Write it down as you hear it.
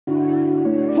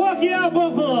Fuck yeah,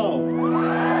 Buffalo!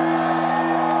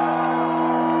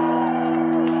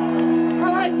 I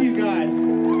like you guys.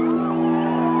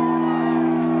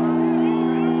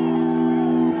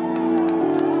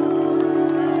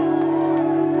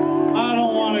 I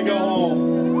don't want to go home.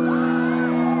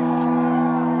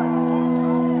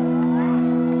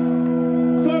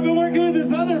 So I've been working with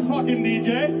this other fucking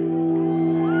DJ.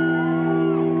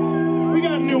 We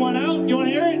got a new one out. You want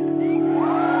to hear it?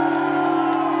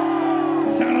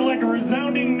 Sounded like a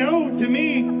resounding no to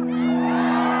me.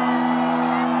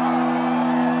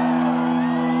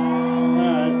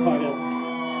 Alright, fuck it.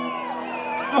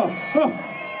 Oh,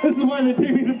 this is why they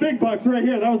pay me the big bucks right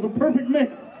here. That was a perfect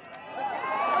mix.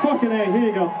 Fucking A, here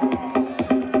you go.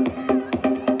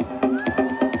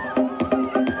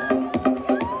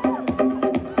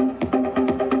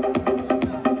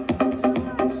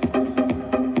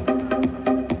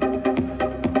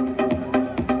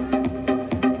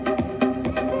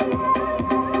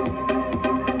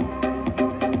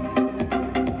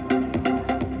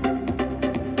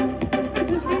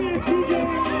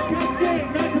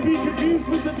 Kaskade, not to be confused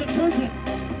with the detergent.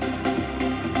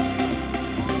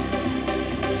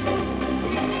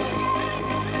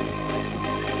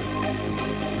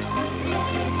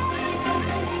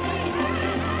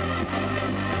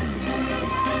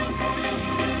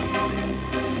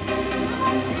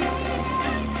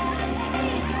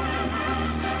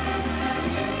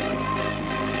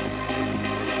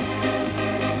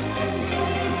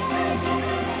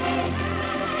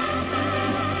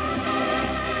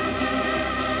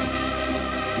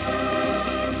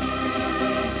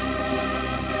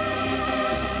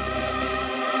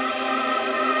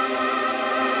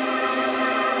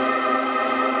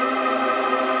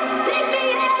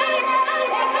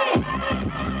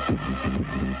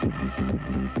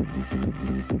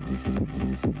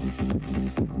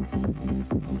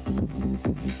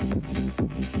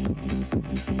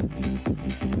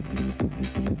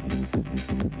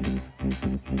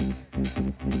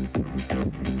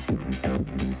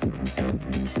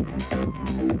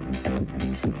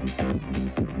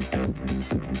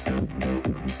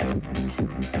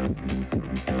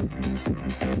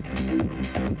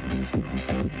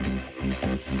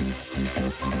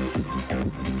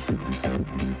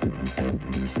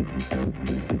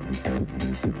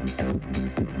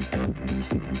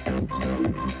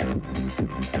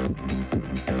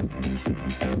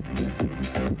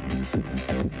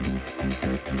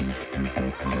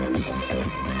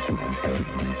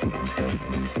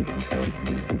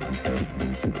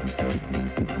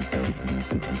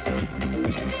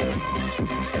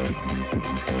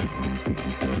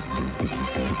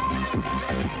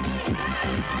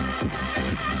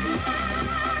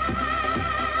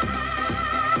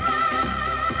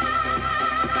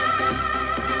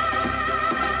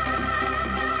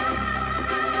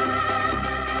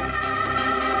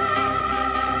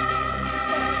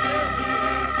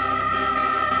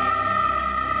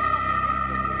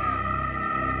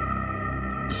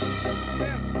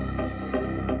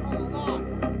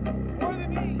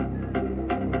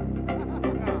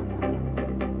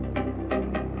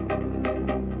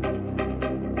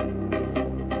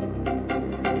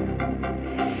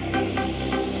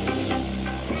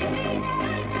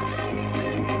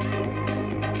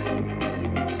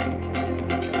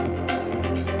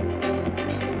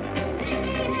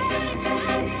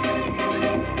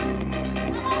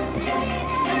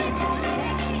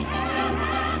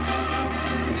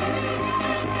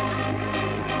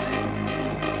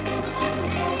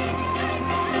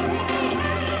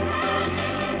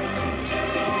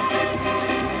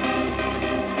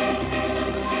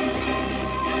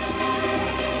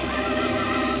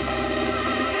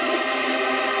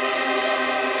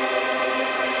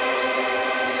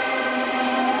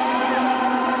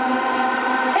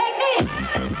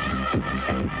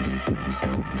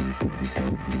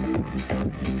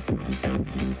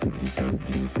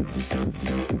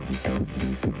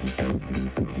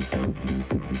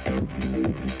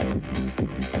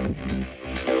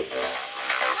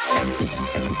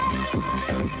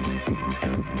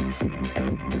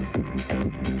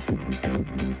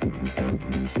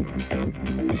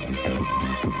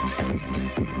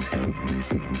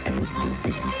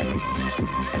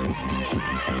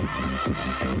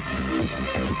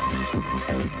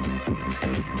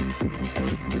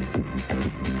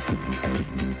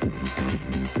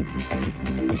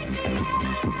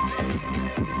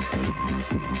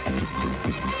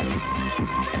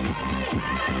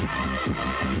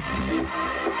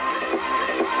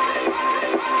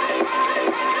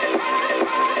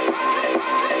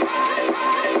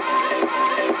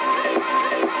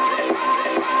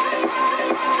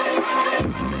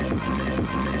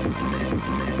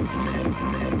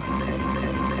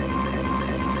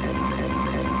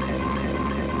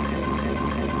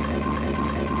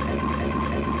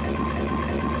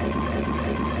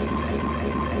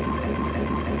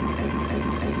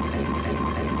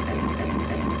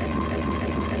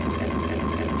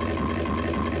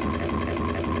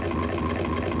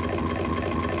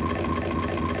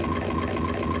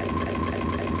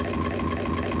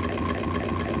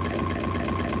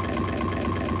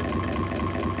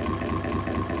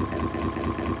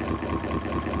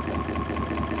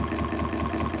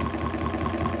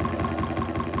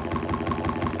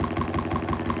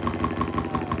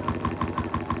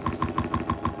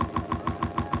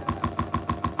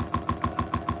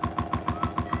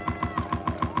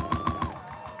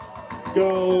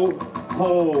 go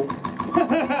home.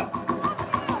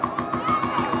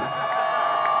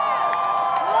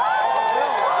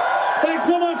 Thanks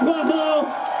so much, Buffalo.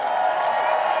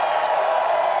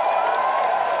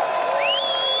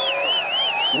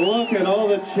 Look at all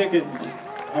the chickens.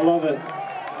 I love it. Look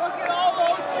at all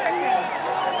those chickens.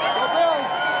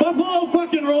 Buffalo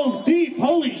fucking rolls deep.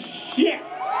 Holy shit.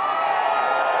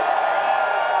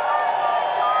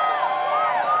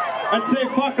 I'd say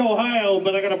fuck Ohio,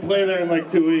 but I gotta play there in like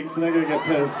 2 weeks and they're gonna get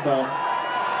pissed, so.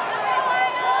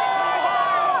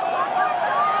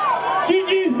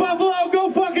 GG's, Buffalo!